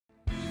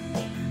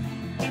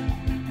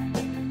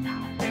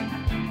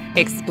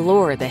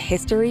Explore the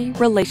history,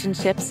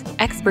 relationships,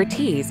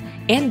 expertise,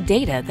 and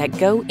data that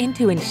go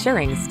into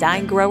ensuring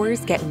Stine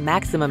growers get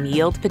maximum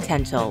yield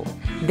potential.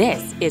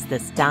 This is the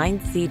Stine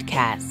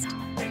Seedcast.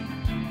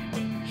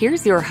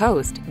 Here's your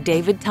host,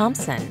 David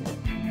Thompson.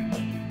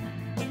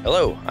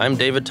 Hello, I'm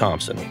David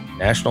Thompson,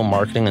 National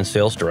Marketing and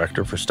Sales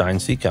Director for Stine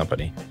Seed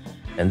Company,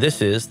 and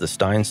this is the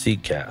Stine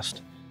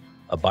Seedcast,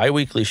 a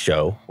bi-weekly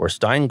show where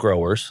Stine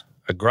growers,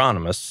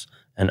 agronomists,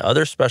 and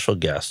other special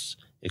guests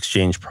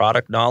exchange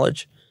product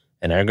knowledge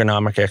and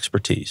agronomic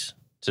expertise.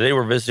 Today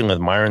we're visiting with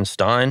Myron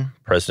Stine,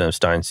 President of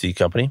Stine Seed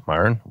Company.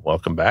 Myron,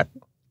 welcome back.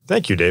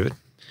 Thank you, David.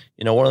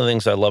 You know, one of the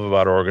things I love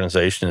about our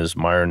organization is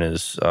Myron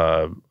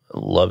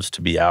loves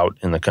to be out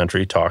in the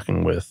country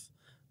talking with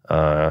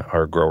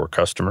our grower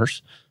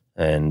customers,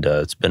 and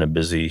it's been a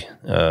busy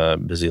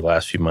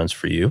last few months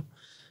for you.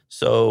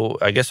 So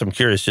I guess I'm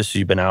curious, just so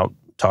you've been out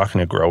talking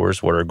to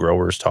growers, what are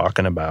growers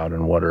talking about,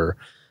 and what are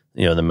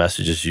the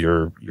messages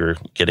you're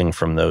getting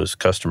from those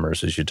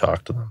customers as you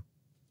talk to them?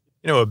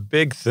 A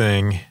big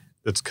thing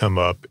that's come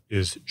up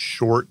is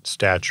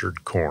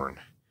short-statured corn.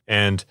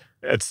 And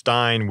at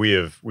Stine, we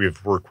have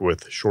worked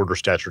with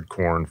shorter-statured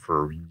corn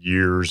for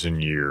years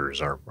and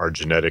years. Our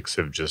genetics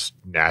have just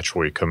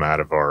naturally come out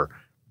of our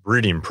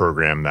breeding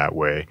program that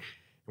way.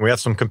 And we have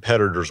some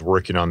competitors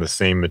working on the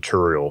same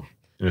material.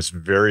 And it's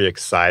very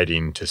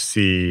exciting to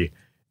see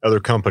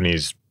other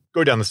companies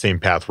go down the same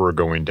path we're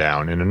going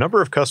down. And a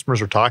number of customers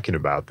are talking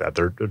about that.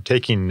 They're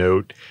taking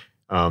note.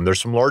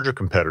 There's some larger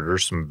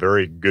competitors, some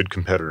very good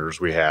competitors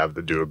we have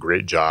that do a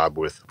great job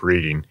with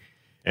breeding.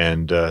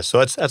 And so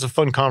that's a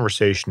fun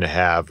conversation to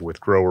have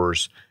with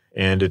growers.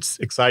 And it's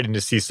exciting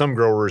to see some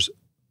growers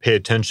pay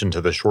attention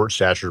to the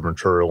short-statured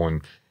material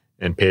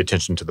and pay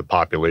attention to the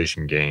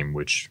population game,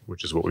 which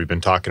is what we've been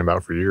talking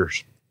about for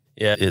years.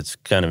 Yeah, it's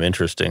kind of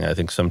interesting. I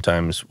think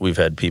sometimes we've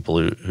had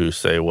people who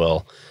say,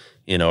 well,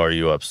 are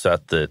you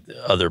upset that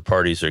other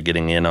parties are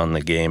getting in on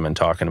the game and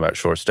talking about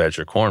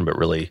short-stature corn? But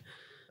really,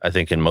 I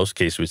think in most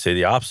cases, we'd say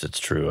the opposite's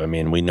true. I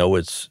mean,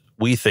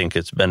 we think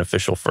it's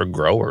beneficial for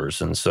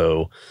growers. And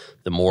so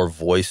the more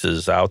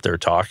voices out there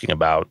talking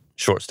about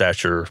short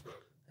stature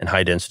and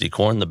high density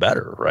corn, the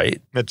better,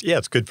 right?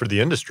 It's good for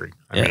the industry.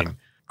 I mean, of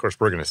course,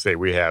 we're going to say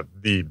we have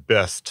the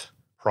best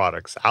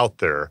products out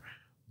there,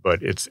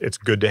 but it's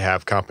good to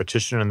have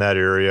competition in that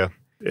area.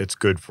 It's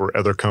good for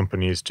other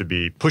companies to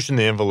be pushing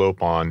the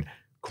envelope on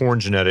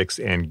corn genetics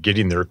and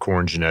getting their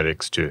corn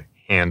genetics to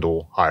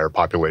handle higher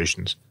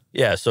populations.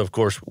 Yeah, so of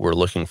course, we're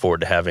looking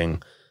forward to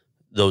having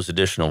those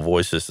additional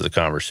voices to the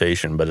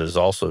conversation, but it is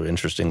also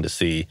interesting to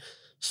see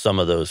some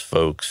of those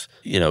folks,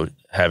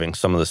 having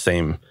some of the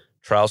same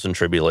trials and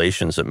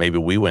tribulations that maybe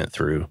we went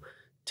through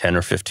 10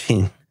 or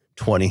 15,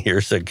 20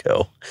 years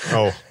ago.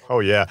 Oh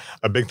yeah.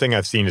 A big thing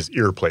I've seen is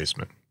ear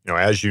placement.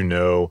 As you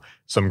know,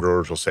 some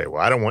growers will say,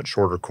 well, I don't want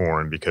shorter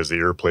corn because the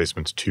ear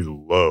placement's too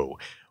low.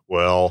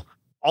 Well,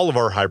 all of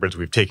our hybrids,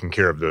 we've taken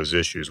care of those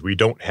issues. We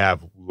don't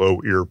have low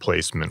ear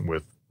placement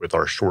with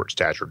our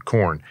short-statured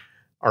corn.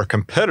 Our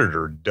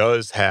competitor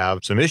does have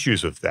some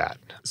issues with that.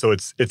 So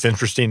it's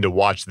interesting to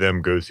watch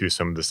them go through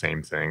some of the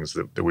same things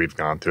that we've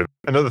gone through.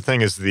 Another thing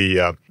is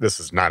this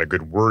is not a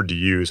good word to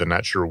use. I'm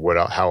not sure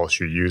how else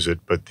you use it,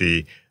 but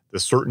the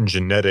certain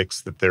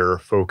genetics that they're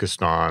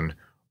focused on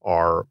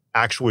are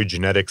actually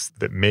genetics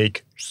that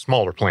make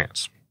smaller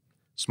plants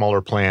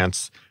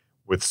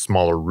with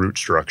smaller root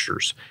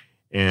structures.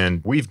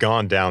 And we've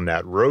gone down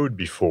that road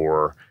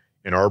before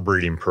in our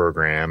breeding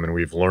program, and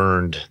we've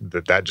learned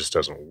that just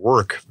doesn't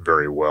work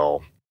very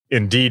well.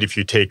 Indeed, if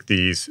you take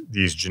these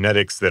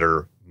genetics that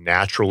are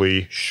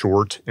naturally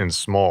short and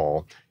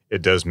small,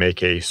 it does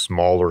make a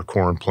smaller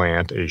corn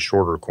plant, a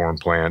shorter corn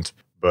plant.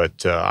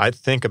 But I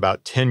think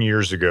about 10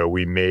 years ago,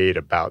 we made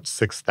about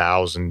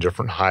 6,000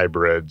 different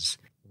hybrids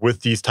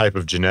with these type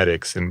of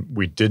genetics, and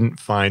we didn't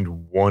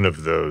find one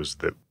of those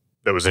that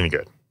was any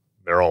good.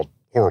 They're all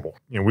horrible.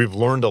 We've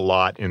learned a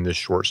lot in this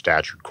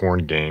short-statured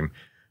corn game.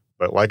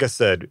 But like I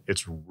said,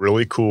 it's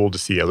really cool to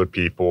see other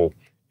people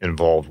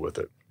involved with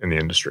it in the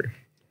industry.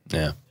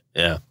 Yeah.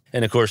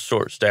 And of course,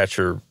 short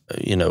stature,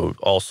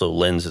 also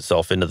lends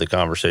itself into the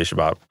conversation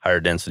about higher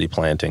density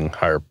planting,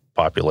 higher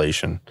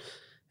population.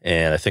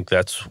 And I think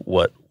that's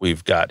what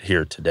we've got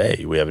here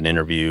today. We have an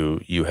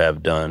interview you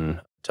have done.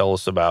 Tell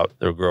us about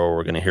the grower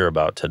we're going to hear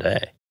about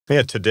today.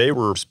 Yeah, today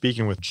we're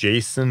speaking with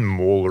Jason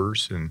Moeller,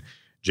 and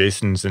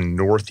Jason's in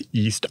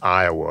northeast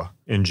Iowa,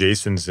 and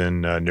Jason's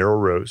in Narrow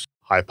Rose.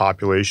 High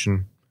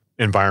population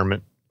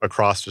environment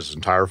across his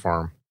entire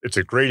farm. It's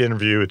a great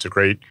interview. It's a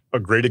great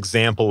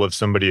example of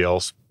somebody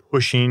else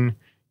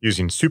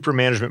using super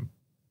management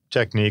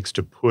techniques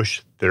to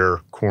push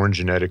their corn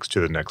genetics to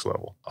the next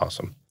level.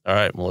 Awesome. All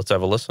right, well, let's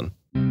have a listen.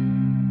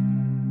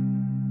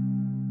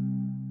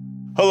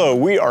 Hello,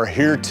 we are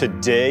here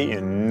today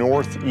in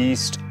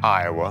northeast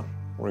Iowa.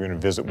 We're going to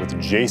visit with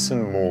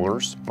Jason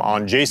Moeller.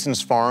 On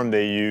Jason's farm,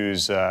 they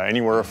use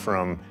anywhere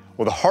from,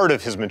 the heart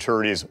of his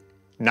maturity is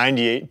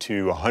 98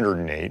 to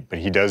 108, but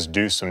he does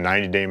do some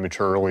 90-day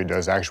material. He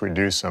does actually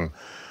do some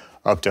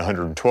up to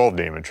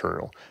 112-day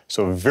material.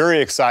 So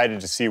very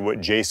excited to see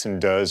what Jason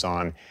does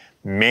on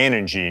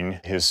managing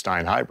his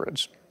Stine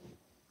hybrids.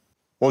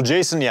 Well,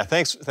 Jason, yeah,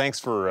 thanks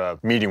for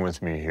meeting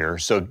with me here.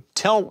 So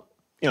tell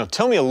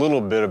me a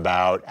little bit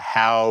about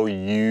how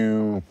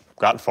you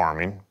got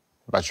farming,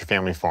 about your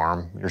family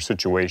farm, your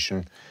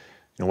situation,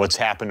 and what's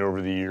happened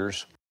over the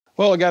years.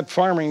 Well, I got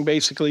farming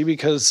basically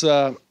because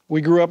we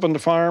grew up on the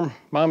farm.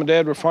 Mom and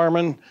Dad were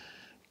farming.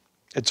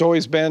 It's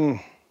always been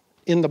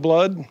in the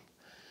blood.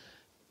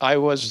 I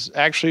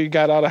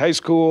got out of high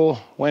school,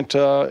 went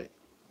to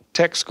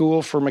tech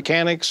school for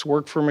mechanics,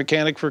 worked for a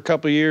mechanic for a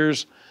couple of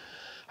years.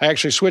 I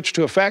actually switched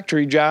to a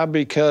factory job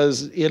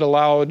because it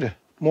allowed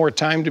more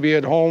time to be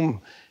at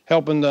home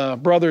helping the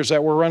brothers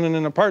that were running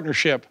in a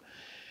partnership.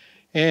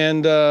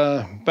 And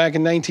back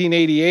in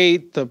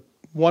 1988, the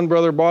one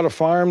brother bought a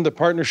farm, the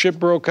partnership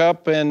broke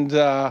up, and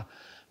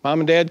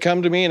Mom and Dad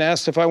come to me and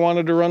asked if I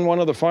wanted to run one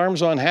of the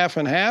farms on half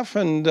and half,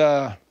 and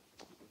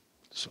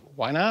so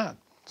why not?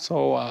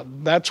 So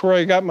that's where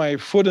I got my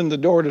foot in the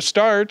door to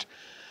start.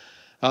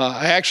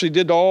 I actually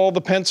did all the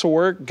pencil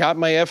work, got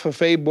my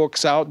FFA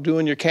books out,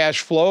 doing your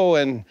cash flow,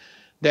 and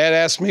Dad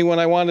asked me when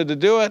I wanted to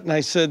do it, and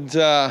I said,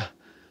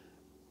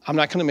 I'm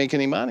not gonna make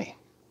any money.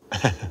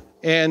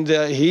 And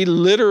he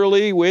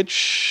literally,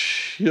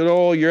 which,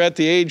 you're at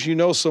the age you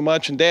know so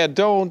much and Dad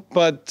don't,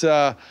 but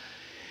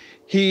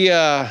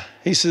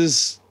he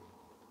says,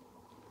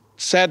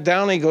 sat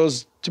down, he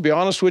goes, to be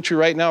honest with you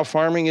right now,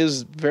 farming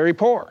is very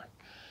poor.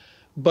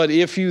 But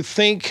if you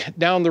think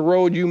down the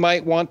road you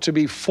might want to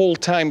be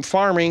full-time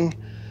farming,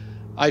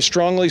 I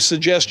strongly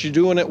suggest you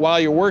doing it while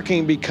you're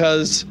working,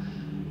 because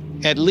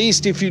at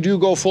least if you do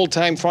go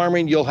full-time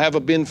farming, you'll have a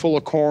bin full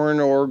of corn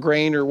or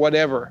grain or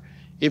whatever.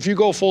 If you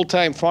go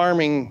full-time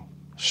farming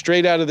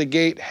straight out of the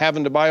gate,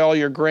 having to buy all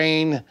your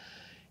grain,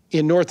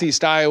 in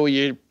Northeast Iowa,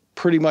 you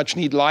pretty much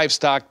need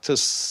livestock to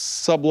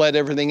sublet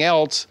everything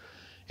else.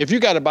 If you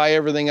got to buy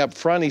everything up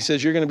front, he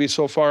says, you're going to be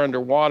so far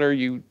underwater,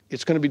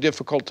 it's going to be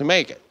difficult to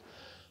make it.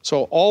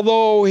 So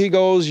although he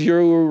goes,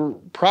 your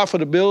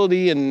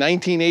profitability in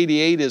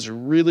 1988 is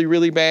really,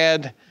 really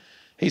bad,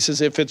 he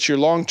says, if it's your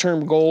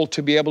long-term goal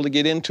to be able to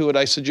get into it,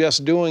 I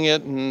suggest doing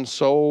it. And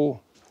so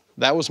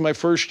that was my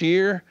first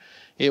year.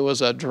 It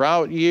was a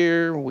drought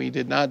year. We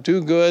did not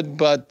do good,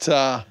 but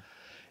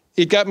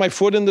it got my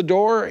foot in the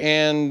door,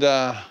 and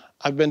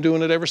I've been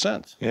doing it ever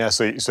since. Yeah,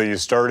 so you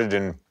started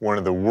in one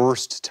of the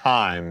worst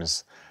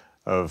times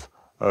of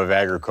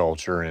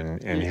agriculture,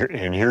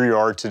 and here you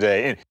are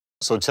today. And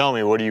so tell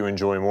me, what do you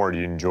enjoy more? Do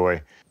you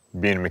enjoy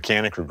being a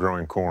mechanic or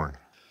growing corn?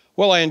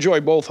 Well, I enjoy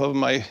both of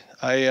them. I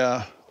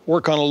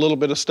work on a little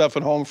bit of stuff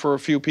at home for a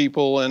few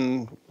people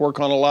and work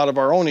on a lot of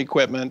our own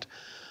equipment,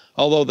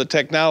 although the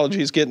technology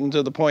is getting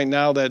to the point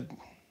now that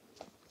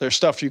there's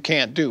stuff you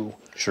can't do.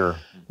 Sure.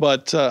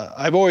 But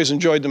I've always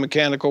enjoyed the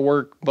mechanical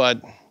work,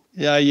 but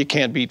yeah, you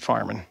can't beat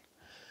farming.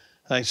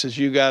 I says,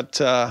 you got,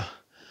 the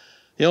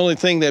only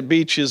thing that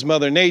beats you is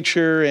Mother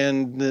Nature,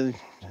 and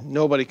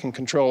nobody can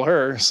control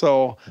her.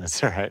 So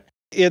that's right.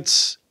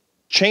 It's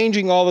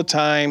changing all the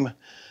time.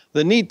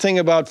 The neat thing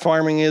about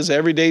farming is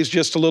every day's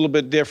just a little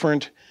bit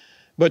different,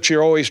 but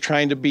you're always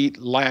trying to beat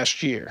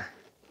last year.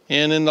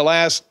 And in the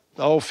last,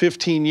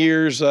 15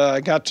 years,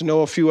 I got to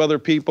know a few other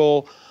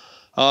people.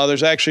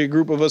 There's actually a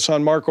group of us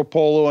on Marco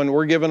Polo, and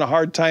we're given a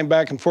hard time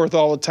back and forth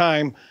all the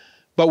time.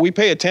 But we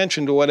pay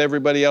attention to what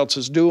everybody else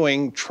is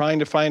doing, trying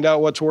to find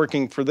out what's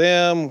working for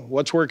them,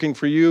 what's working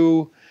for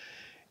you.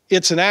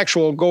 It's an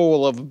actual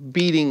goal of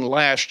beating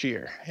last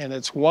year. And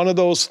it's one of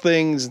those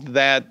things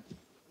that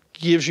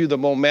gives you the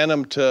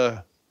momentum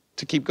to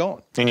keep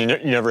going. And you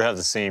never have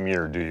the same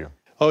year, do you?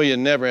 Oh, you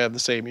never have the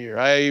same year.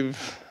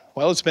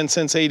 It's been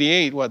since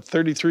 88,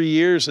 33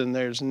 years, and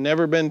there's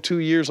never been 2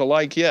 years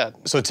alike yet.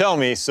 So tell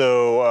me,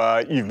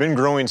 you've been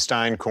growing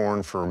Stine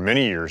corn for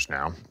many years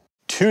now.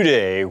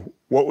 Today,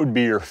 what would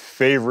be your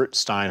favorite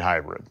Stine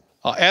hybrid?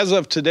 As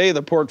of today,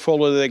 the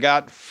portfolio they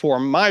got for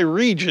my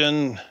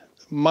region,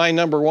 my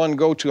number one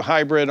go-to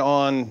hybrid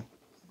on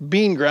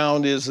bean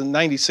ground is a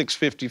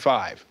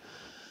 9655.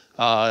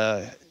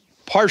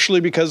 Partially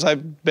because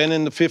I've been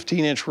in the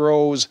 15-inch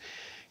rows.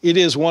 It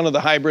is one of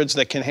the hybrids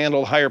that can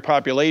handle higher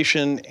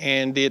population,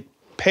 and it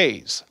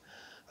pays.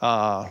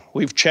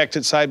 We've checked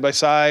it side by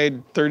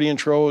side,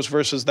 30-inch rows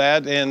versus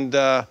that, and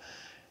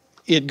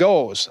it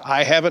goes.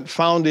 I haven't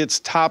found its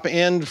top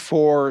end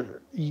for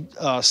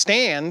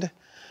stand,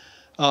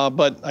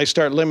 but I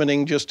start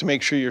limiting just to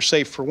make sure you're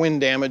safe for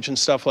wind damage and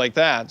stuff like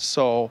that.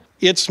 So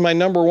it's my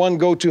number one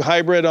go-to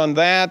hybrid on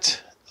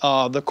that.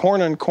 The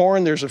corn on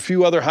corn, there's a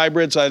few other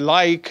hybrids I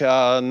like,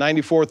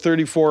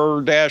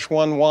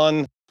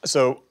 9434-11.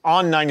 So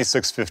on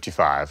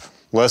 9655,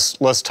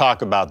 let's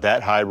talk about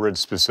that hybrid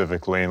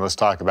specifically, and let's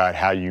talk about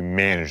how you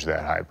manage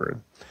that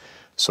hybrid.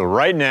 So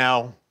right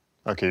now,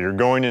 okay, you're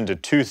going into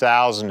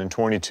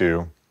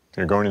 2022,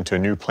 you're going into a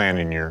new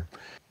planting year.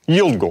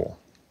 Yield goal.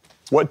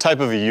 What type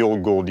of a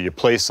yield goal do you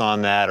place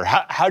on that, or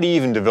how do you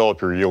even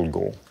develop your yield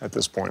goal at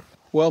this point?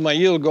 Well, my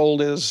yield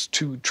goal is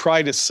to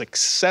try to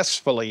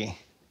successfully,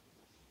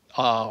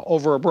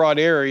 over a broad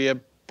area,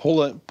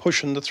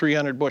 pushing the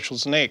 300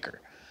 bushels an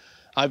acre.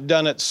 I've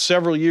done it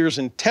several years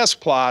in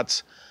test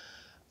plots,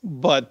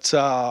 but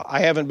I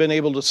haven't been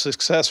able to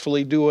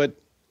successfully do it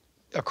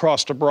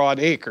across the broad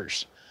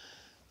acres.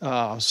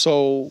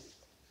 So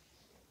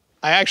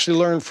I actually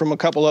learned from a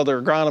couple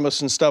other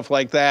agronomists and stuff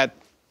like that,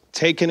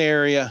 take an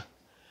area,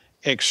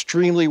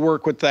 extremely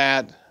work with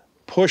that,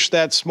 push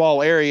that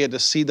small area to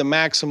see the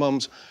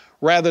maximums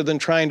rather than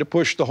trying to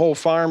push the whole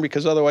farm,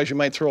 because otherwise you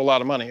might throw a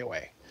lot of money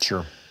away.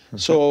 Sure.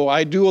 So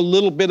I do a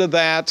little bit of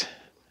that.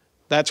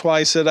 That's why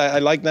I said I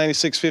like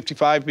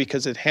 9655,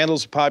 because it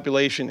handles the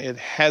population, it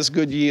has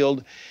good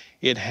yield,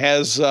 it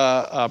has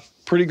a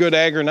pretty good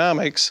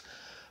agronomics.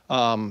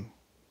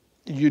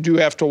 You do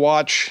have to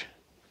watch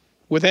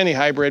with any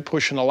hybrid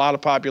pushing a lot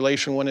of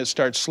population when it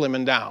starts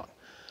slimming down.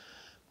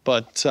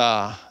 But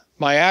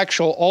my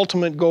actual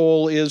ultimate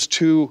goal is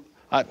to,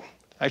 I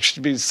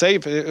should be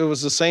safe, it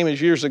was the same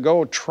as years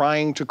ago,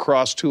 trying to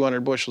cross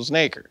 200 bushels an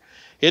acre.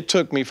 It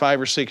took me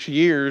 5 or 6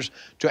 years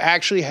to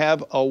actually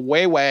have a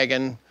weigh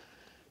wagon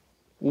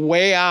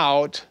weigh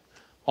out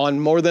on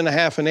more than a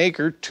half an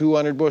acre,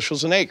 200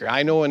 bushels an acre.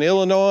 I know in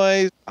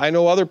Illinois, I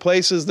know other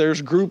places,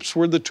 there's groups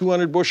where the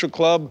 200 bushel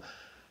club,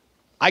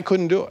 I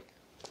couldn't do it.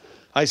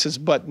 I says,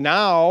 but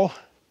now,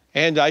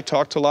 and I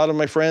talked to a lot of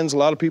my friends, a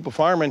lot of people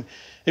farming,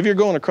 if you're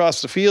going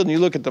across the field and you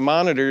look at the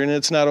monitor and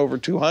it's not over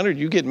 200,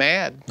 you get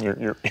mad.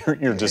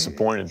 You're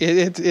disappointed.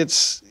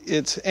 It's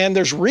and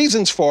there's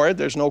reasons for it,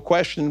 there's no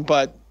question,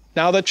 but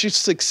now that you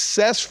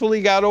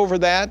successfully got over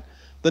that,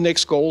 the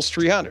next goal is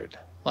 300.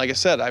 Like I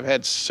said, I've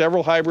had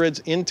several hybrids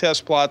in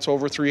test plots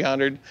over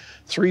 300.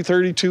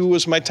 332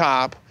 was my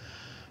top,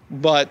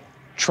 but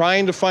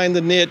trying to find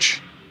the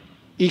niche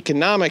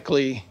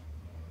economically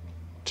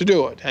to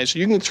do it. And so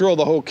you can throw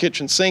the whole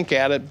kitchen sink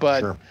at it,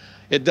 but sure,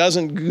 it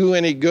doesn't do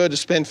any good to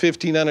spend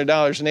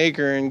 $1,500 an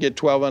acre and get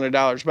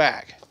 $1,200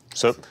 back.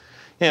 So,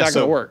 yeah, it's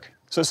not going to work.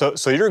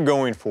 So you're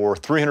going for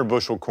 300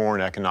 bushel corn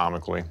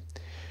economically.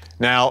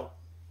 Now,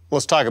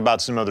 let's talk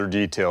about some other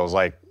details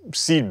like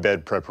seed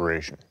bed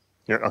preparation.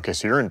 Okay,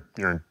 so you're in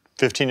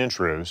 15-inch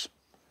rows.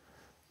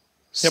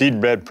 Yep.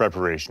 Seed bed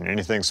preparation.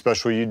 Anything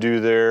special you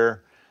do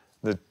there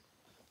that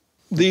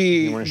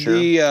you want to share?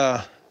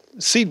 The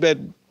seed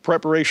bed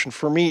preparation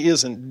for me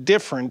isn't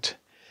different.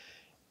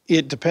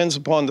 It depends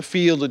upon the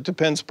field. It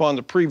depends upon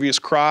the previous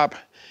crop.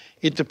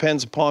 It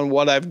depends upon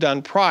what I've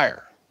done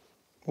prior.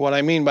 What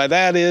I mean by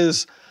that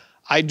is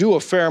I do a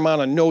fair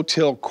amount of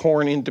no-till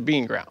corn into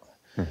bean ground.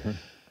 Mm-hmm.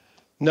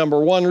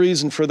 Number one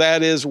reason for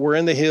that is we're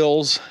in the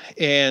hills,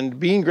 and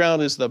bean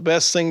ground is the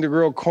best thing to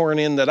grow corn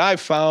in that I've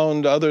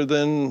found, other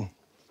than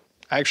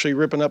actually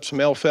ripping up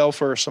some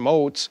alfalfa or some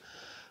oats.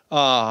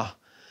 The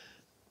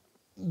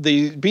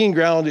bean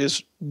ground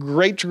is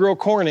great to grow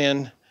corn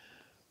in,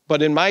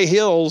 but in my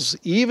hills,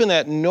 even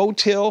at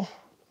no-till,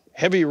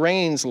 heavy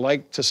rains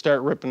like to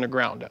start ripping the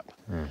ground up.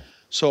 Mm.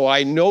 So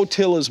I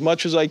no-till as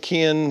much as I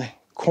can,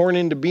 corn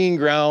into bean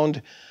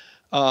ground.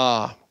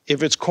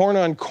 If it's corn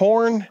on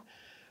corn,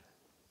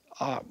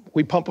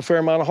 we pump a fair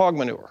amount of hog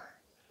manure.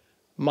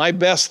 My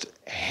best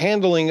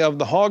handling of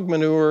the hog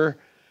manure,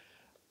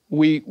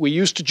 we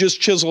used to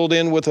just chisel it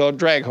in with a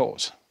drag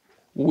hose.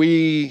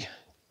 We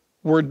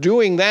were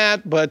doing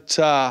that, but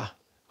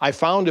I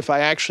found if I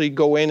actually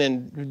go in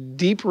and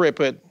deep rip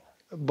it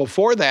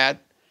before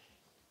that,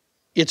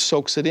 it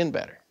soaks it in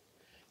better.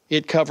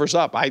 It covers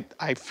up.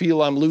 I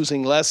feel I'm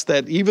losing less,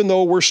 that even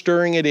though we're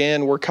stirring it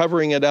in, we're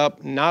covering it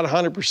up, not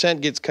 100%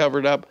 gets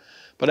covered up.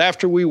 But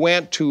after we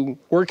went to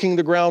working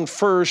the ground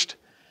first,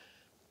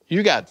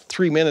 you got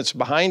 3 minutes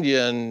behind you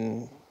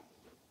and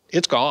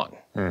it's gone.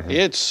 Mm-hmm.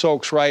 It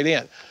soaks right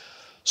in.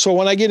 So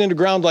when I get into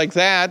ground like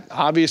that,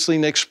 obviously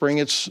next spring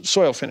it's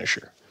soil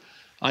finisher.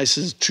 I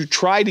says to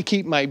try to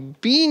keep my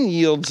bean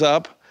yields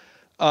up,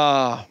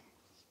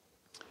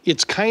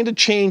 it's kind of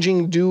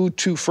changing due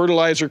to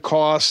fertilizer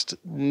cost.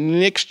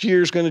 Next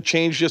year's going to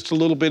change just a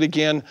little bit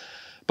again,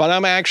 but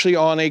I'm actually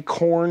on a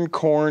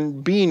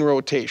corn-bean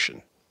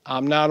rotation.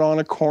 I'm not on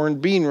a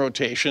corn-bean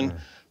rotation. Mm.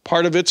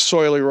 Part of it's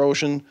soil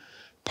erosion.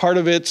 Part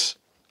of it's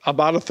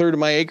about 1/3 of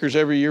my acres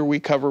every year we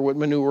cover with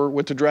manure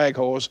with the drag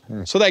hose.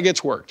 Mm. So that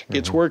gets worked. Mm-hmm.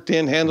 Gets worked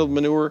in, handled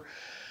manure.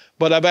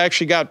 But I've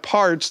actually got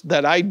parts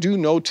that I do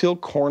no-till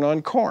corn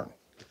on corn.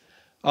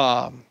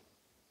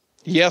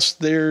 Yes,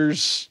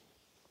 there's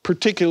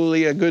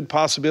particularly a good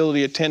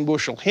possibility of 10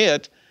 bushel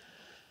hit,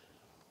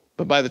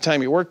 but by the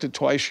time you worked it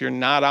twice, you're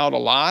not out a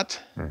lot.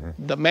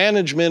 Mm-hmm. The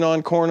management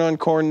on corn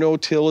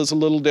no-till is a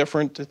little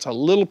different. It's a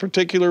little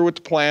particular with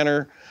the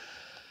planter.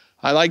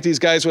 I like these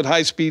guys with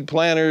high-speed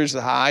planters.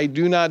 I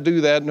do not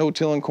do that,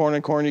 no-till and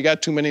corn. You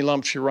got too many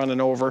lumps you're running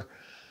over.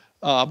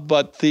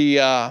 But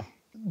the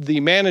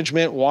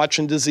management,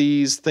 watching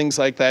disease, things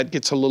like that,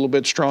 gets a little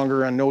bit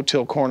stronger on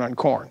no-till corn on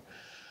corn.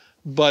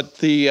 But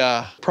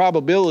the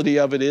probability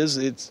of it is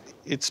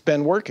it's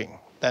been working.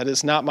 That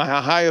is not my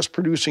highest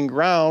producing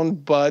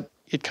ground, but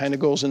it kind of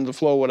goes into the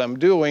flow what I'm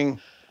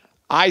doing.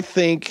 I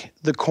think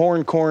the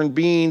corn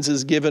beans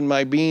has given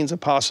my beans a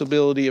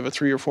possibility of a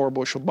 3 or 4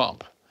 bushel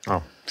bump.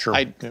 Oh, sure.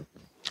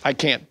 I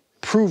can't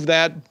prove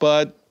that,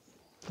 but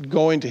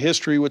go into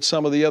history with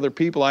some of the other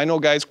people. I know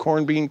guys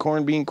corn, bean,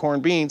 corn, bean, corn,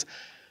 beans.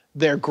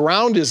 Their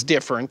ground is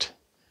different.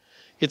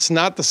 It's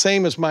not the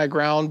same as my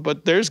ground,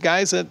 but there's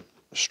guys that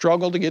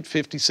struggle to get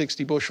 50,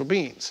 60 bushel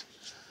beans.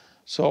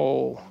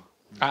 So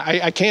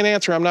I can't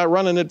answer. I'm not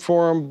running it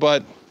for them,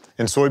 but.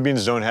 And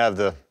soybeans don't have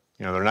the,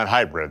 they're not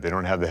hybrid. They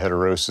don't have the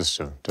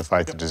heterosis to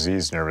fight the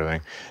disease and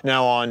everything.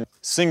 Now on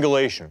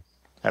singulation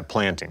at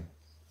planting,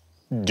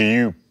 do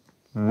you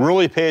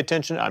really pay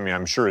attention? I mean,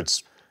 I'm sure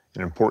it's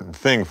an important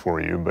thing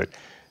for you, but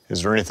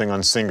is there anything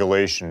on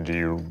singulation? Do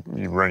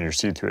you run your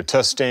seed through a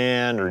test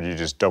stand, or do you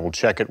just double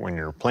check it when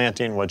you're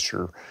planting? What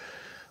do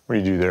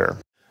you do there?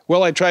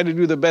 Well, I try to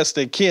do the best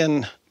I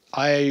can.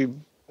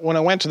 When I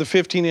went to the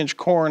 15-inch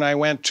corn, I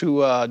went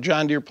to a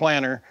John Deere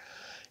planter.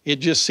 It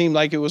just seemed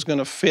like it was going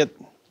to fit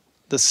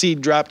the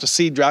seed drop to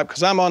seed drop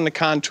because I'm on the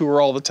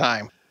contour all the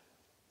time.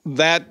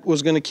 That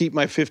was going to keep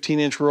my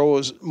 15-inch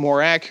rows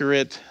more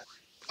accurate.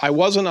 I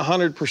wasn't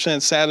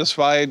 100%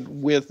 satisfied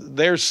with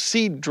their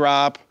seed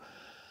drop,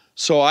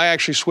 so I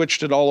actually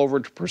switched it all over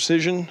to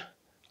precision.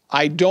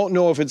 I don't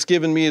know if it's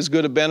given me as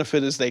good a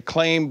benefit as they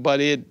claim,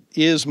 but it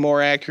is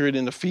more accurate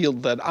in the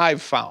field that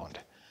I've found.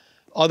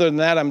 Other than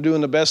that, I'm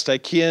doing the best I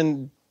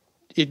can.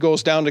 It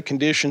goes down to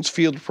conditions,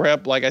 field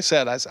prep. Like I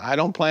said, I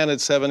don't plant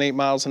at 7, 8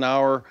 miles an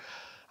hour.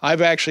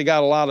 I've actually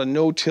got a lot of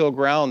no-till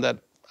ground that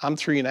I'm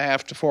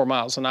 3.5 to 4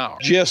 miles an hour,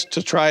 just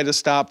to try to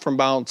stop from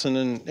bouncing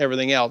and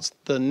everything else.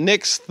 The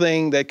next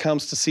thing that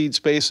comes to seed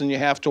space and you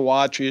have to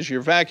watch is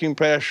your vacuum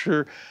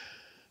pressure,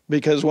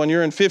 because when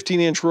you're in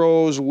 15-inch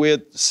rows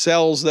with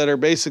cells that are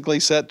basically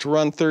set to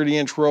run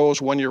 30-inch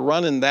rows, when you're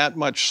running that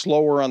much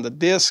slower on the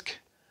disc,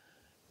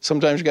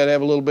 sometimes you got to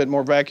have a little bit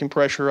more vacuum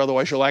pressure,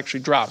 otherwise you'll actually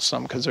drop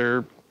some because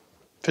they're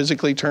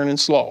physically turning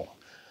slow.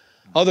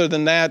 Other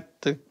than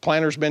that, the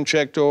planter's been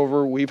checked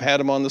over. We've had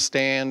them on the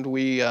stand.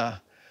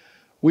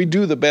 We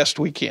do the best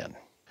we can.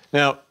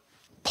 Now,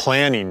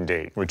 planting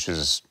date, which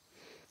is,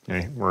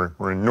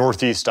 we're in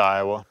northeast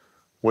Iowa.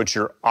 What's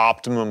your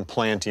optimum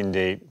planting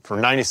date for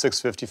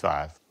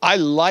 9655? I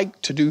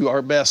like to do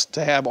our best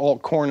to have all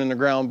corn in the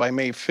ground by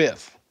May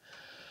 5th.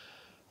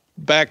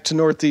 Back to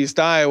northeast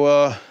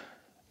Iowa,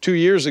 2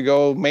 years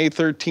ago, May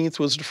 13th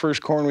was the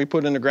first corn we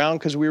put in the ground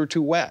because we were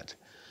too wet.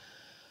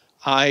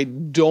 I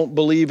don't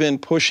believe in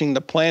pushing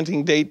the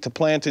planting date to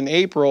plant in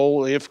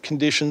April if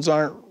conditions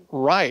aren't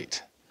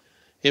right.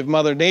 If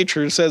Mother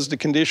Nature says the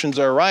conditions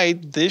are right,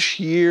 this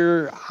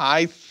year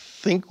I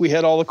think we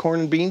had all the corn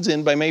and beans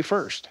in by May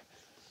 1st.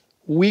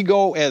 We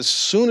go as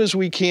soon as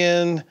we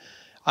can.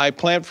 I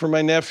plant for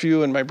my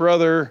nephew and my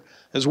brother,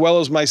 as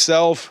well as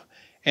myself,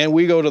 and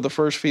we go to the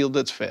first field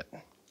that's fit.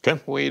 Okay.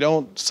 We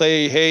don't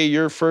say, hey,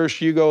 you're first,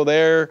 you go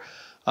there.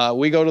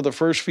 We go to the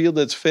first field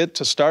that's fit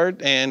to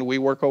start, and we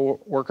work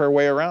our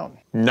way around.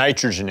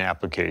 Nitrogen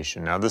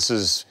application. Now this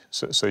is,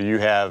 so you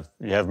have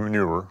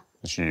manure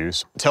that you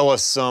use. Tell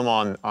us some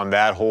on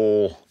that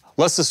whole,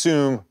 let's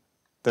assume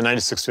the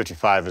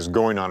 9655 is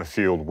going on a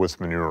field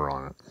with manure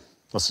on it.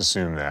 Let's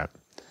assume that.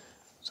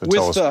 So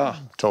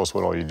tell us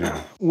what all you do.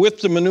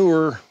 With the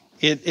manure,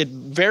 it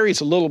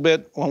varies a little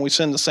bit when we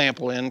send the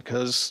sample in,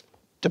 because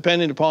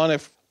depending upon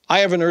if I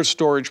have an earth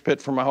storage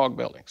pit for my hog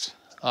buildings.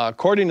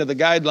 According to the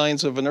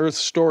guidelines of an earth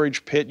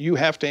storage pit, you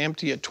have to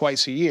empty it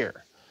twice a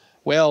year.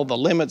 Well, the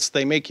limits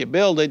they make you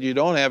build it, you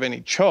don't have any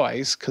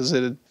choice because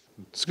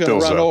it's going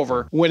to run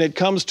over. When it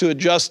comes to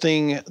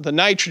adjusting the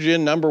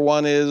nitrogen, number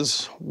one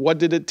is, what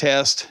did it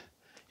test?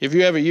 If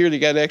you have a year that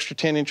got extra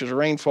 10 inches of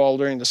rainfall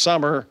during the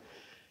summer,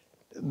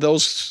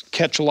 those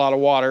catch a lot of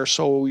water,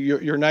 so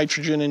your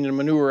nitrogen in your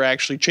manure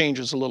actually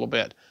changes a little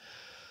bit.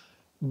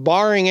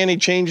 Barring any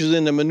changes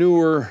in the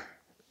manure,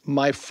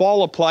 my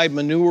fall applied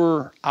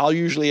manure, I'll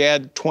usually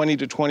add 20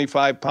 to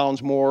 25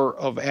 pounds more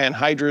of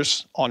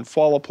anhydrous on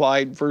fall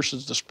applied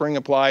versus the spring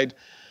applied,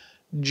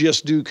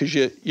 just due because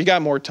you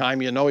got more time,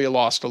 you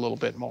lost a little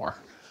bit more.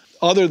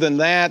 Other than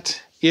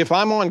that, if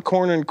I'm on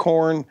corn and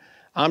corn,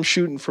 I'm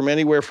shooting from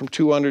anywhere from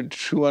 200 to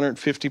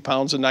 250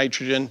 pounds of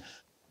nitrogen,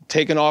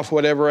 taking off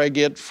whatever I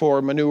get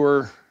for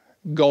manure,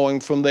 going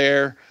from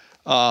there.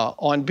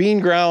 On bean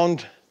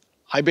ground,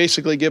 I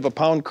basically give a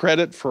pound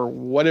credit for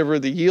whatever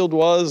the yield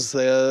was.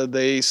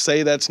 They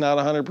say that's not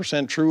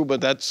 100% true, but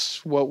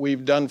that's what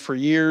we've done for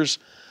years.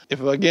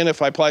 If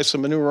I apply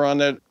some manure on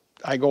it,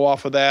 I go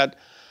off of that.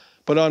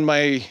 But on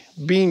my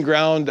bean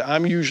ground,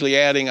 I'm usually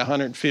adding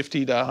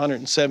 150 to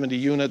 170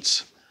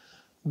 units.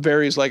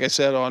 Varies, like I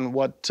said, on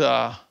what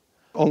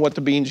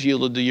the beans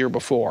yielded the year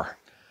before.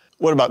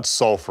 What about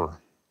sulfur?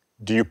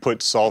 Do you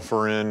put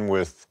sulfur in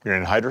with your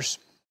anhydrous?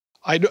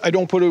 I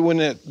don't put it in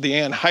the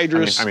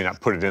anhydrous. I mean,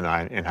 not put it in the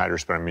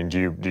anhydrous, but I mean,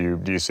 do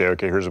you say,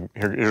 okay,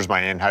 here's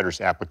my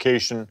anhydrous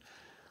application,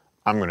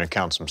 I'm going to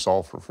count some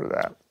sulfur for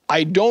that?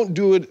 I don't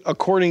do it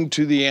according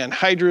to the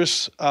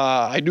anhydrous.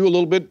 I do a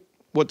little bit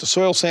what the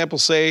soil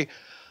samples say.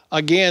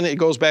 Again, it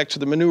goes back to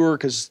the manure,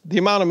 because the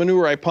amount of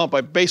manure I pump,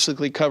 I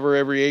basically cover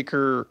every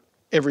acre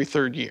every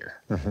third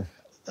year. Mm-hmm.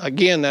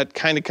 Again, that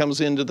kind of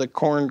comes into the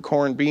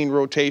corn, bean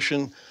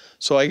rotation.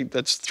 So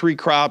that's 3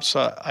 crops.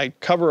 I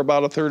cover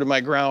about a third of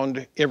my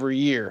ground every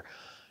year.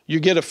 you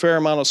get a fair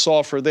amount of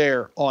sulfur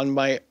there. On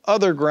my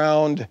other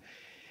ground,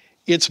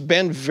 it's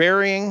been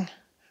varying.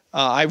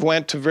 I've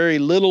went to very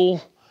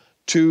little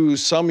to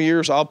some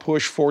years I'll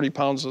push 40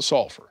 pounds of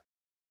sulfur.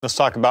 Let's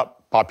talk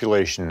about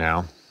population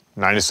now.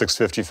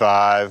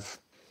 9655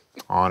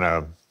 on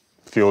a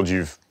field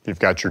you've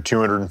got your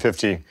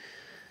 250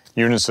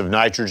 units of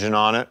nitrogen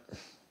on it.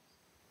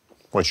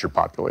 What's your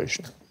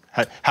population?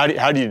 How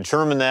do you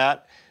determine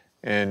that?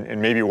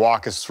 And maybe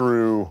walk us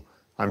through,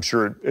 I'm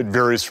sure it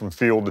varies from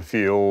field to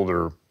field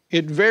or...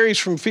 It varies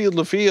from field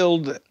to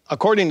field.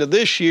 According to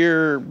this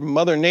year,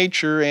 Mother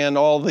Nature and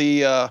all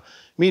the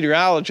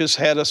meteorologists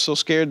had us so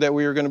scared that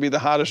we were going to be the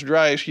hottest,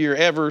 driest year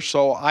ever.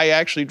 So I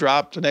actually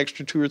dropped an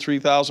extra 2,000 or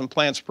 3,000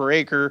 plants per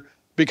acre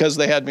because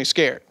they had me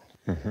scared.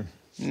 Mm-hmm.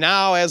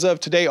 Now, as of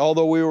today,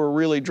 although we were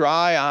really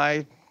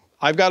dry,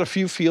 I've got a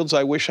few fields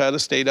I wish I'd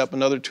have stayed up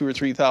another 2,000 or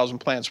 3,000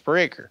 plants per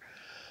acre.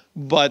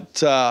 But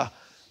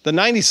the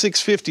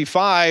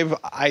 9655,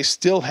 I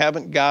still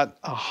haven't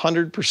got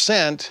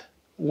 100%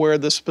 where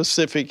the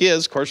specific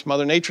is. Of course,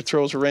 Mother Nature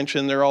throws a wrench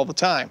in there all the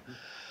time.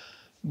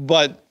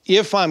 But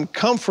if I'm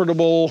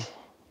comfortable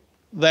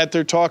that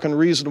they're talking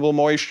reasonable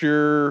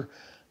moisture,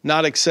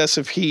 not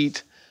excessive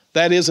heat,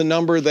 that is a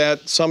number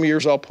that some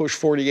years I'll push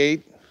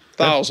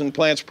 48,000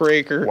 plants per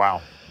acre.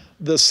 Wow.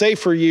 The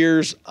safer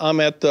years, I'm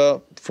at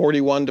the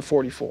 41 to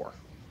 44.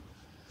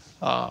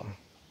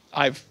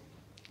 I've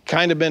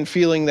kind of been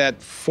feeling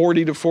that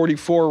 40 to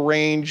 44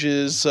 range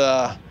is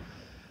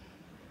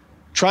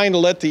trying to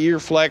let the ear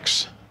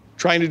flex,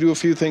 trying to do a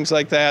few things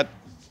like that,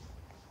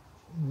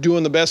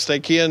 doing the best I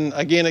can.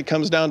 Again, it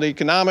comes down to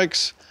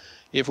economics.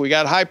 If we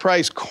got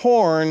high-priced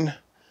corn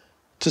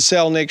to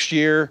sell next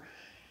year,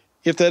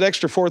 if that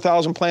extra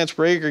 4,000 plants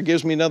per acre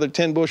gives me another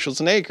 10 bushels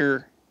an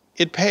acre,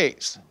 it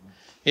pays.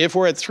 If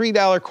we're at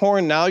 $3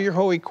 corn, now your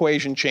whole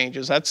equation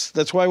changes.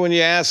 That's why when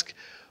you ask,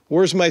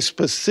 where's my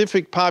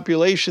specific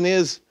population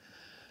is,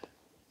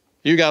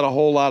 you got a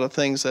whole lot of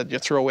things that you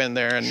throw in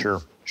there.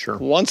 And Sure.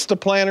 Once the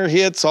planter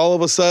hits, all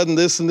of a sudden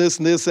this and this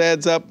and this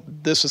adds up.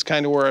 This is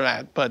kind of where I'm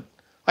at. But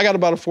I got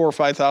about a 4,000 or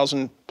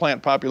 5,000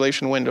 plant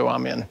population window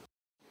I'm in.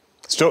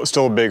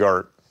 Still a big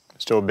art.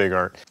 Still a big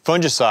art.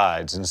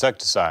 Fungicides,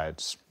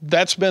 insecticides.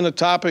 That's been a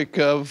topic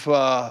of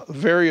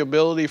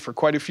variability for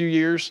quite a few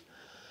years.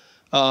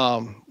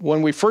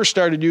 When we first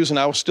started using,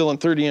 I was still in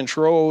 30-inch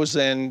rows,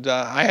 and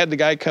I had the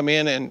guy come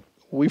in and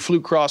we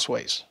flew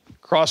crossways,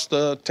 across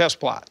the test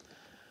plot.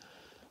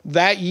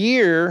 That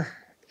year,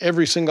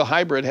 every single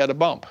hybrid had a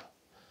bump.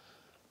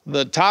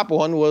 The top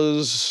one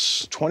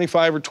was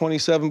 25 or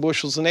 27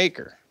 bushels an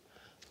acre.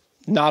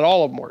 Not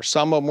all of them were.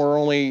 Some of them were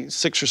only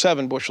 6 or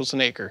 7 bushels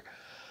an acre.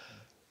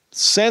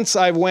 Since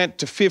I went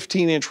to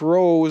 15-inch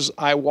rows,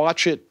 I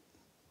watch it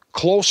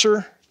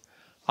closer.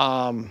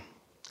 I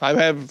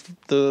have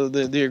the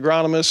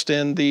agronomist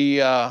and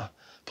the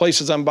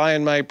places I'm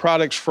buying my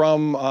products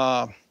from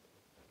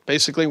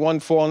basically one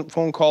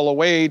phone call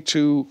away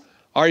to,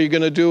 are you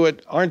going to do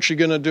it? Aren't you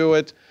going to do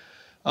it?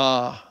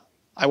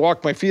 I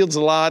walk my fields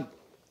a lot,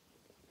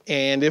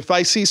 and if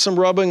I see some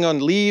rubbing on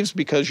leaves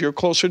because you're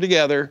closer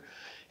together,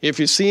 if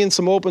you're seeing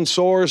some open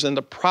sores and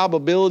the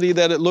probability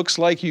that it looks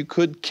like you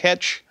could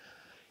catch,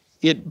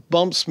 it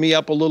bumps me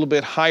up a little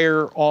bit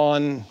higher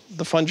on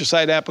the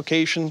fungicide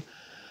application.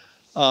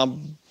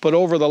 But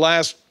over the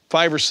last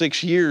 5 or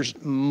 6 years,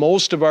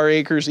 most of our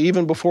acres,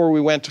 even before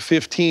we went to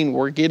 15,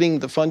 were getting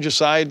the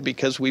fungicide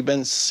because we've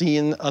been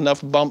seeing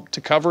enough bump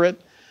to cover it.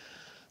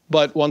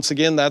 But once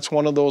again, that's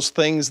one of those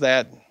things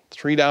that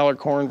 $3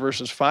 corn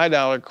versus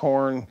 $5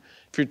 corn,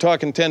 if you're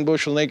talking 10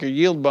 bushel an acre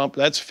yield bump,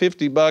 that's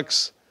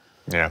 $50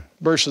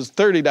 versus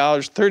 $30.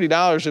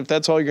 $30, if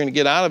that's all you're going to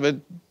get out of it,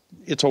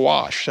 it's a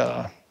wash.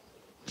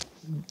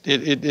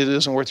 It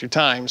isn't worth your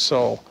time.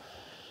 So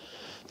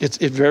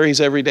it varies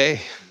every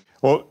day.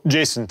 Well,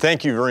 Jason,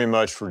 thank you very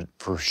much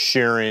for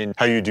sharing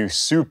how you do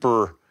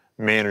super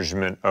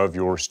management of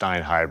your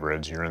Stine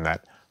hybrids. You're in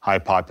that high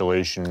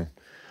population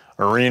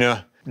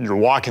arena. You're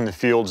walking the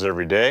fields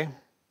every day,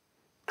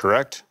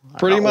 correct?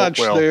 Pretty much.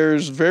 Well,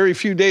 there's very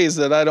few days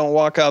that I don't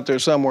walk out there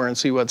somewhere and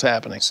see what's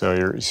happening. So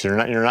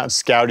you're not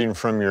scouting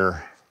from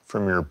your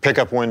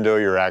pickup window.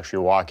 You're actually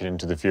walking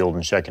into the field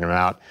and checking them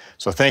out.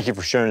 So thank you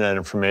for sharing that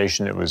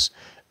information. It was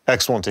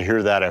excellent to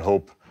hear that. I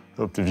hope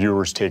the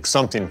viewers take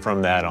something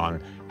from that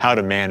on how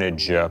to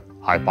manage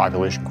high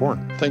population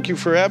corn. Thank you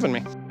for having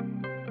me.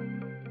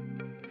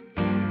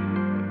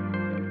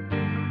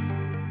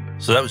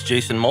 So that was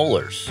Jason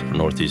Moellers from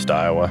Northeast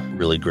Iowa.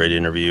 Really great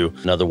interview.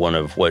 Another one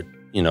of what,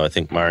 I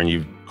think, Myron,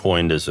 you've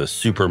coined as a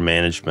super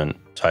management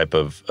type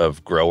of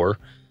grower.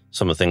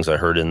 Some of the things I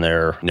heard in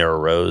there, narrow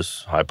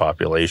rows, high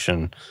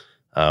population,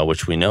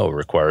 which we know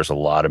requires a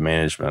lot of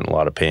management, a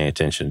lot of paying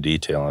attention to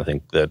detail. I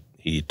think that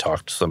he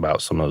talked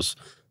about some of those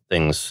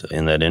things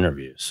in that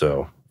interview.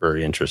 So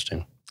very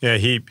interesting. Yeah,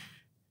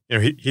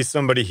 he's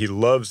somebody, he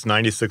loves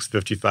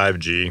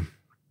 9655G.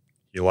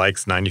 He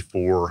likes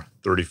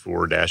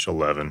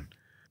 9434-11.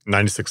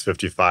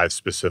 9655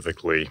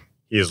 specifically.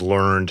 He has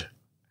learned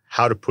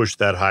how to push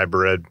that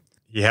hybrid.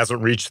 He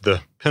hasn't reached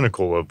the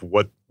pinnacle of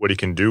what he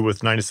can do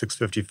with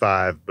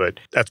 9655, but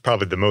that's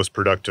probably the most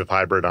productive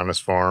hybrid on his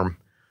farm.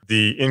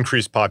 The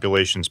increased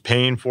population's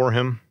paying for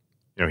him.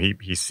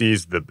 He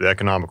sees the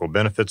economical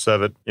benefits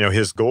of it.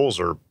 His goals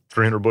are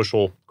 300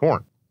 bushel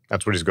corn.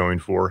 That's what he's going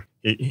for.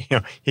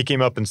 He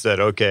came up and said,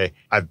 okay,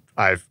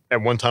 I've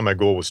at one time my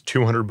goal was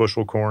 200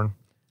 bushel corn.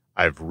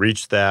 I've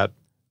reached that.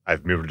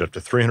 I've moved it up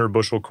to 300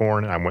 bushel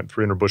corn. I went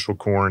 300 bushel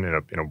corn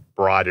in a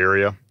broad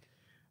area.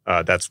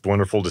 That's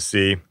wonderful to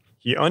see.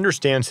 He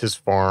understands his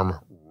farm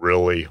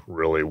really,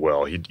 really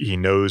well. He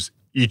knows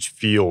each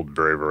field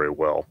very, very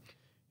well.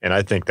 And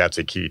I think that's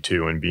a key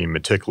too, in being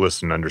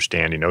meticulous and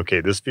understanding,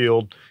 okay, this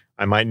field,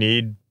 I might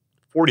need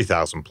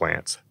 40,000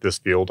 plants. This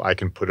field, I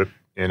can put it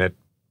in at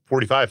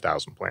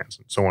 45,000 plants,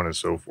 and so on and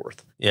so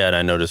forth. Yeah, and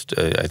I noticed,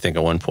 I think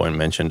at one point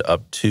mentioned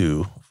up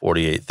to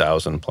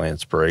 48,000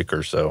 plants per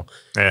acre. So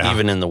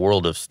even in the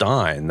world of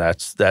Stine,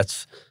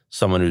 that's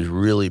someone who's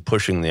really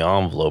pushing the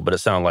envelope, but it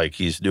sounds like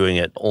he's doing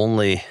it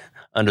only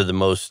under the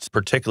most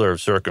particular of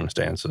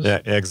circumstances. Yeah,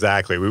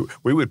 exactly.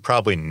 We would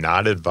probably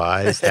not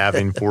advise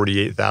having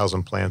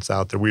 48,000 plants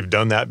out there. We've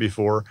done that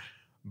before,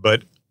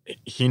 but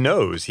he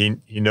knows. He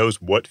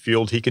knows what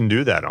field he can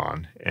do that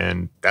on,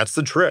 and that's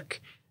the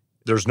trick.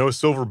 There's no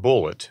silver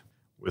bullet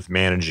with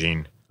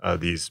managing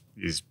these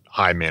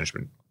high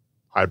management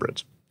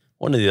hybrids.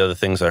 One of the other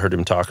things I heard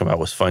him talk about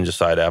was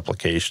fungicide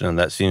application, and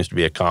that seems to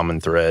be a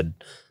common thread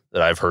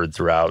that I've heard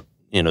throughout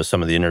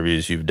some of the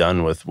interviews you've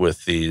done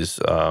with these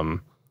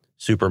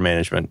super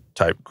management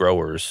type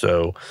growers.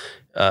 So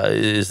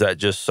is that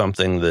just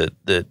something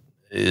that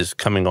is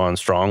coming on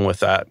strong with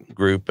that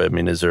group? I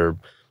mean, is there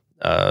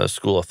a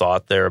school of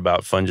thought there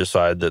about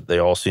fungicide that they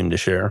all seem to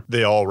share?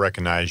 They all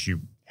recognize you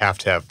have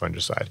to have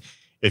fungicide.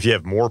 If you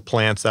have more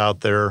plants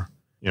out there,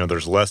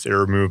 there's less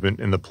air movement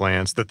in the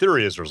plants. The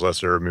theory is there's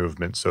less air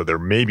movement, so they're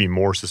maybe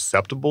more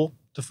susceptible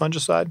to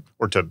fungicide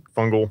or to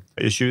fungal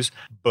issues,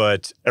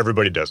 but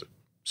everybody does it.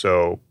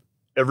 So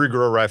every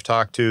grower I've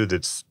talked to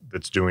that's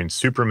doing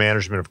super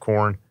management of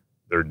corn,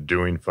 they're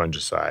doing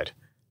fungicide.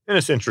 And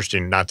it's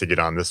interesting, not to get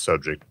on this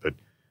subject, but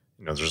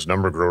there's a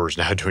number of growers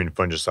now doing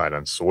fungicide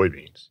on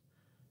soybeans.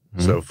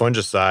 Mm-hmm. So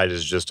fungicide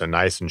is just a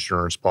nice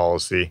insurance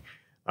policy.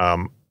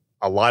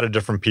 A lot of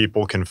different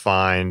people can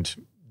find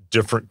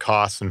different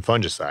costs in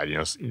fungicide.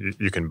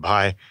 You can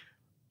buy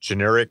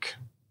generic,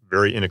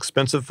 very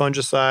inexpensive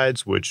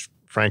fungicides, which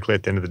frankly,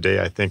 at the end of the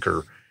day, I think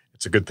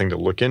it's a good thing to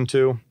look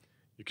into.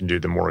 You can do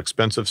the more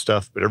expensive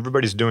stuff, but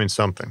everybody's doing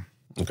something.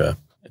 Okay.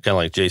 Kind of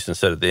like Jason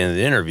said at the end of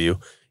the interview,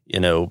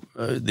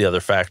 the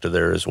other factor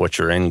there is what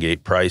your end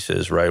gate price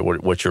is, right?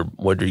 What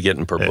are you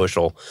getting per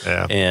bushel?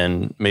 Yeah.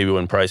 And maybe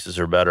when prices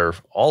are better,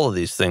 all of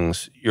these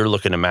things, you're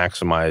looking to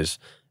maximize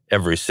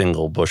every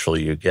single bushel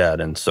you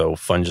get. And so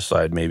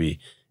fungicide maybe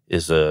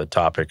is a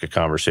topic of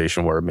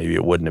conversation where maybe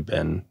it wouldn't have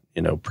been,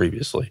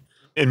 previously.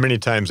 And many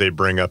times they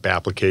bring up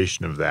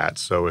application of that.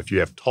 So if you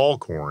have tall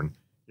corn,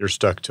 you're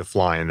stuck to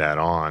flying that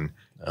on.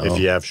 Oh. If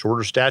you have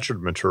shorter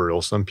statured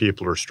material, some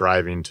people are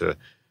striving to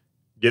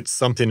get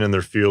something in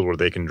their field where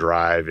they can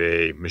drive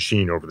a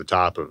machine over the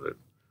top of it.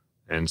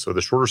 And so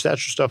the shorter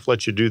stature stuff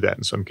lets you do that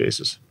in some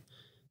cases.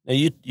 Now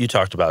you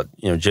talked about,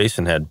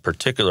 Jason had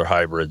particular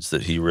hybrids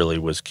that he really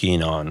was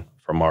keen on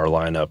from our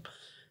lineup.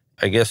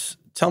 I guess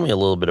tell me a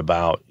little bit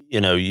about,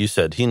 you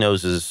said he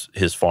knows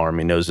his farm,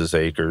 he knows his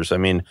acres. I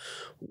mean,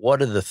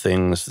 what are the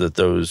things that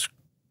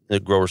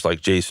growers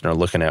like Jason are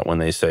looking at when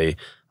they say,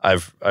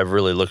 I've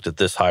really looked at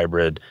this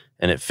hybrid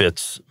and it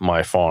fits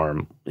my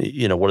farm?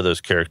 What are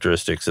those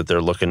characteristics that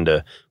they're looking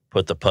to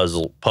put the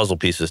puzzle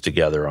pieces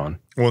together on?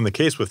 Well, in the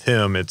case with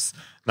him, it's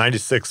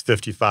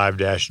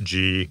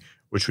 9655-G,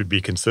 which would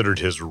be considered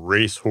his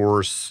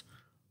racehorse,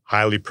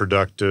 highly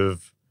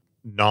productive,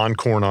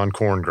 non-corn on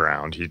corn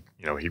ground.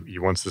 He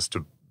wants this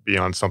to be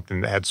on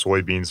something that had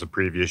soybeans the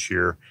previous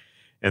year.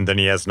 And then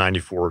he has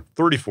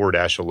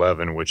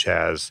 9434-11, which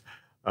has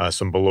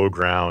some below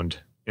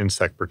ground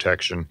insect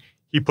protection.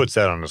 He puts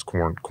that on his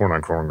corn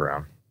on corn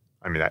ground.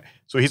 I mean,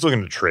 so he's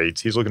looking at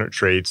traits. He's looking at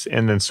traits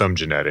and then some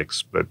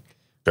genetics, but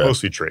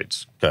mostly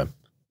traits. Okay.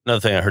 Another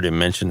thing I heard him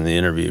mention in the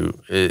interview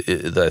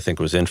that I think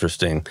was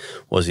interesting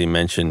was he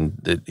mentioned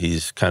that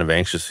he's kind of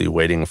anxiously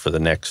waiting for the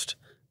next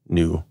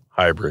new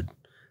hybrid.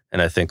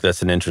 And I think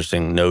that's an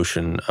interesting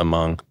notion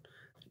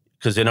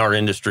because in our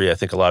industry, I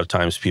think a lot of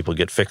times people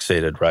get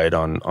fixated, right,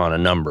 on a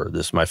number.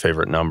 This is my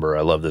favorite number.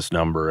 I love this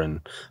number,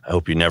 and I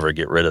hope you never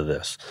get rid of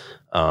this.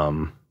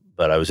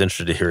 But I was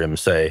interested to hear him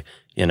say,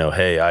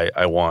 hey,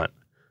 I want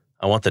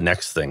the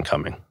next thing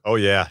coming. Oh,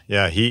 yeah.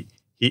 Yeah,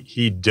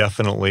 he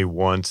definitely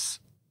wants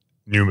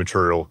new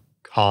material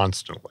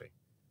constantly.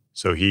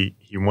 So he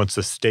wants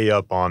to stay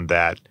up on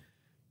that,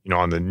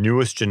 on the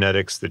newest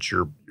genetics that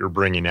you're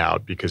bringing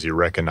out, because he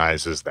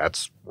recognizes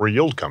that's where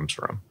yield comes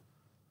from.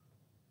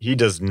 He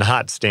does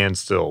not stand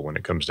still when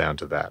it comes down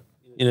to that.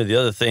 The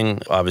other thing,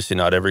 obviously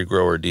not every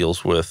grower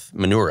deals with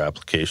manure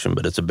application,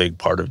 but it's a big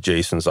part of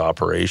Jason's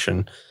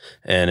operation,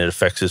 and it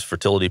affects his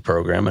fertility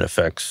program. It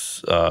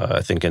affects,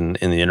 I think in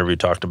the interview,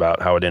 talked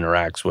about how it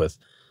interacts with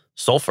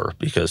sulfur,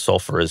 because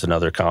sulfur is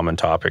another common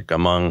topic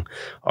among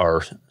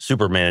our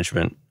super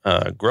management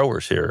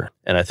growers here.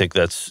 And I think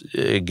that's,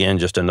 again,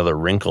 just another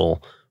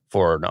wrinkle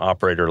for an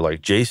operator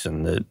like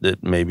Jason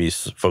that maybe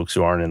folks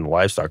who aren't in the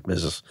livestock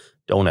business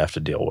don't have to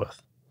deal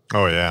with.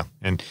 Oh, yeah.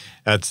 And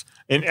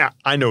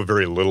I know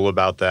very little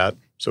about that,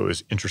 so it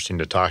was interesting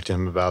to talk to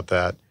him about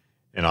that.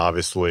 And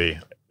obviously,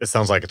 it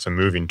sounds like it's a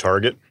moving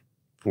target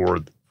for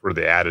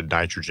the added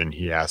nitrogen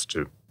he has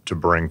to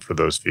bring for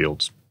those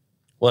fields.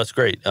 Well, that's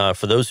great.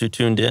 For those who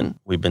tuned in,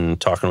 we've been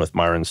talking with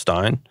Myron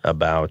Stine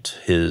about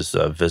his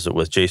visit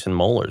with Jason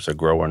Moeller, a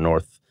grower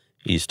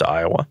northeast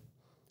Iowa.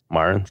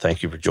 Myron,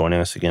 thank you for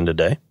joining us again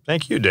today.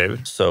 Thank you,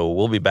 David. So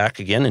we'll be back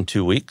again in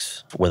 2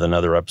 weeks with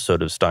another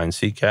episode of Stine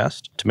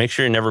Seedcast. To make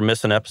sure you never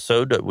miss an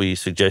episode, we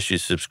suggest you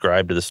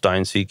subscribe to the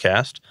Stine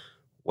Seedcast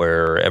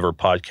wherever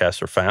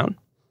podcasts are found.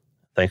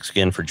 Thanks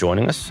again for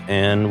joining us,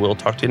 and we'll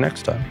talk to you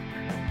next time.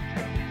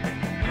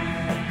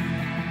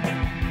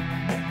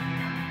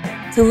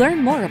 To learn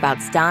more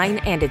about Stine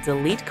and its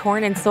elite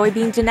corn and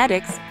soybean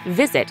genetics,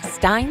 visit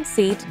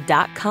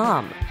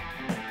stineseed.com.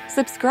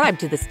 Subscribe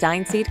to the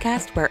Stine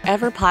Seedcast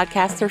wherever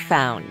podcasts are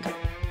found.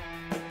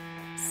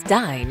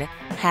 Stine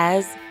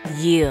has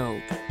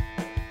yield.